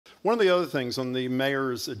One of the other things on the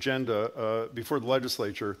mayor's agenda before the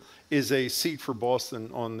legislature is a seat for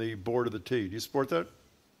Boston on the board of the T. Do you support that?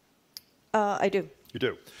 I do. You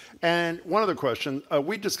do. And one other question.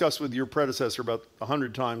 We discussed with your predecessor about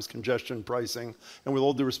 100 times congestion pricing. And with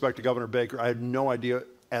all due respect to Governor Baker, I had no idea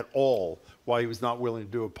at all why he was not willing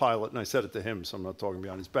to do a pilot. And I said it to him, so I'm not talking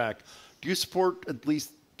behind his back. Do you support at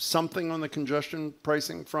least something on the congestion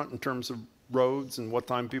pricing front in terms of roads and what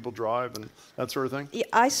time people drive and that sort of thing? Yeah,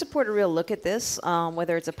 I support a real look at this,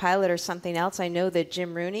 whether it's a pilot or something else. I know that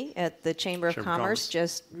Jim Rooney at the Chamber of Commerce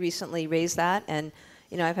just recently raised that, and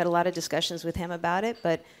you know, I've had a lot of discussions with him about it.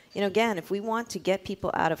 But you know, again, if we want to get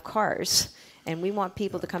people out of cars and we want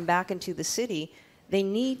people to come back into the city, they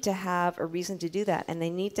need to have a reason to do that, and they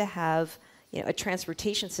need to have, you know, a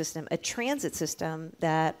transportation system, a transit system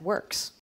that works.